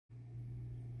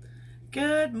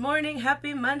Good morning,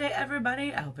 happy Monday,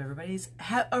 everybody. I hope everybody's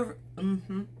try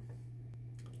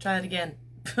that again.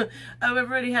 I hope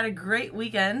everybody had a great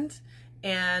weekend,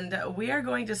 and we are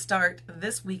going to start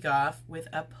this week off with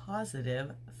a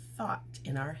positive thought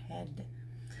in our head.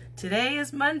 Today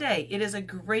is Monday. It is a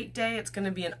great day. It's going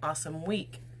to be an awesome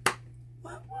week.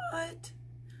 What?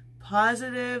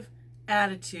 Positive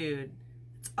attitude.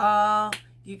 It's all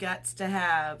you got to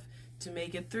have to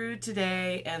make it through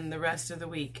today and the rest of the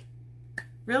week.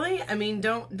 Really? I mean,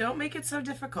 don't make it so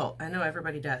difficult. I know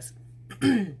everybody does.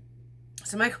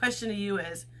 So my question to you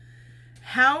is,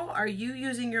 how are you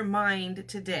using your mind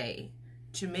today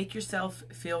to make yourself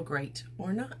feel great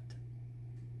or not?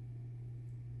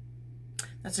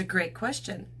 That's a great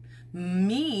question.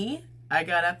 I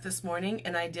got up this morning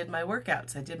and I did my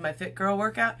workouts. I did my Fit Girl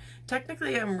workout.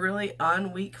 Technically, I'm really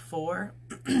on week 4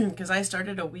 because I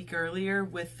started a week earlier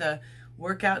with the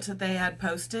workouts that they had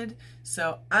posted.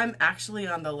 So I'm actually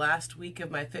on the last week of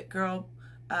my Fit Girl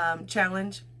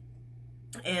challenge.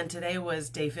 And today was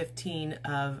day 15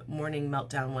 of Morning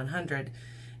Meltdown 100.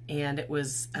 And it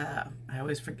was, I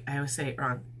always say it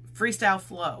wrong, freestyle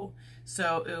flow.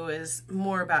 So it was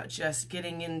more about just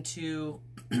getting into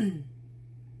the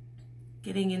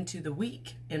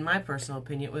week. In my personal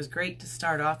opinion, it was great to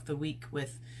start off the week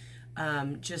with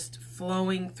just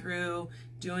flowing through,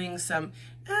 doing some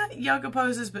yoga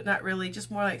poses, but not really,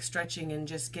 just more like stretching and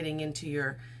just getting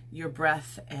into your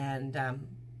breath and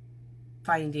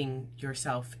finding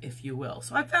yourself, if you will.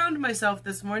 So I found myself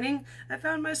this morning. I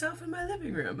found myself in my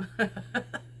living room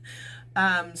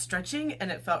stretching,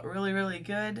 and it felt really, really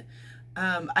good.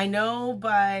 I know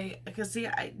because see,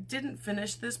 I didn't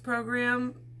finish this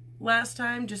program last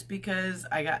time just because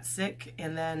I got sick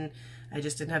and then I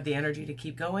just didn't have the energy to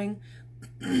keep going.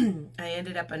 I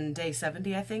ended up on day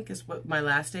 70, I think, is what my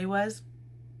last day was.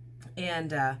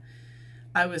 And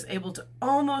I was able to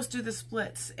almost do the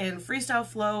splits. And freestyle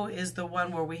flow is the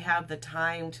one where we have the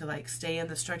time to like stay in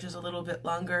the stretches a little bit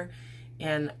longer.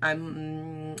 And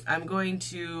I'm going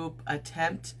to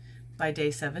attempt by day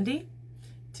 70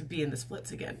 to be in the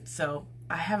splits again. So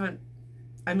I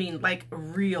mean like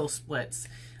real splits.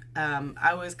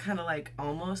 I was kind of like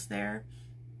almost there,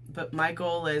 but my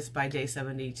goal is by day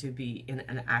 70 to be in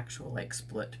an actual like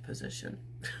split position.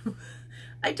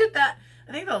 I did that.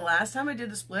 I think the last time I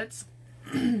did the splits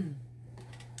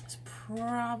was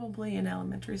probably in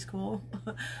elementary school.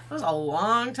 It was a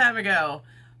long time ago.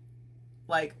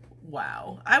 Like,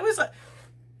 wow. I was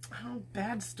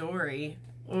bad story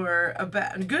or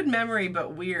a good memory,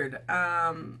 but weird.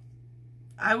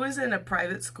 I was in a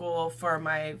private school for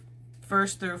my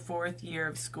 1st through 4th year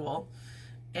of school,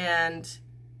 and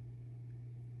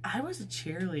I was a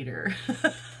cheerleader.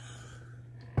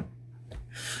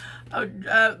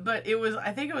 But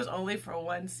I think it was only for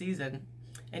 1 season.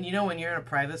 And you know, when you're in a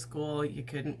private school, you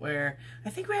couldn't wear, I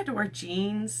think we had to wear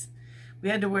jeans. We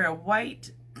had to wear a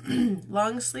white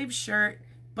long sleeve shirt,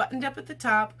 buttoned up at the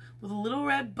top with a little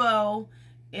red bow,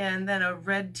 and then a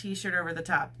red t-shirt over the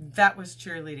top. That was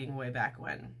cheerleading way back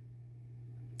when.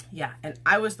 Yeah, and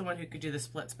I was the one who could do the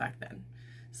splits back then.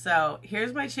 So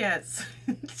here's my chance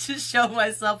to show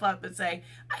myself up and say,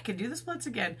 I can do the splits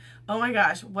again. Oh my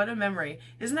gosh, what a memory.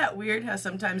 Isn't that weird how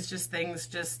sometimes just things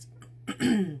just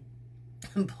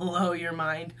blow your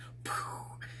mind?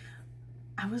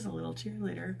 I was a little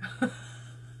cheerleader.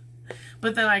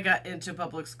 But then I got into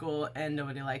public school and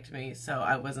nobody liked me, so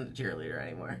I wasn't a cheerleader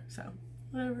anymore. So,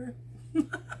 whatever.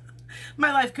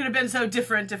 My life could have been so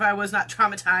different if I was not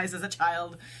traumatized as a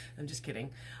child. I'm just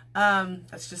kidding.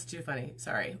 That's just too funny.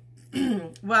 Sorry.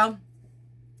 Well,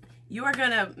 you are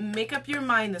going to make up your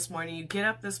mind this morning. You get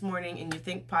up this morning and you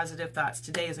think positive thoughts.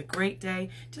 Today is a great day.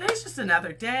 Today's just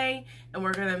another day, and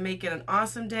we're going to make it an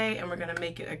awesome day, and we're going to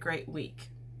make it a great week.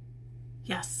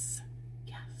 Yes.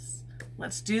 Yes.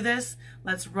 Let's do this.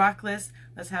 Let's rock this.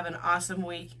 Let's have an awesome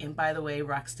week. And by the way,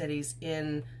 Rocksteady's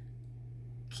in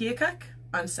Keokuk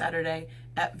on Saturday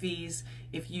at V's.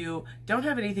 If you don't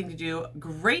have anything to do,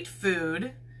 great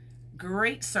food,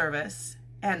 great service,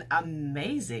 and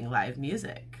amazing live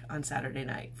music on Saturday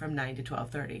night from 9 to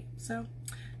 12:30. So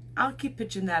I'll keep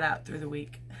pitching that out through the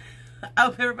week. I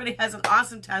hope everybody has an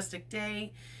awesome-tastic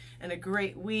day and a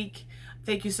great week.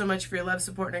 Thank you so much for your love,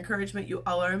 support, and encouragement. You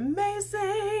all are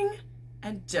amazing.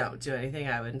 And don't do anything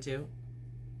I wouldn't do.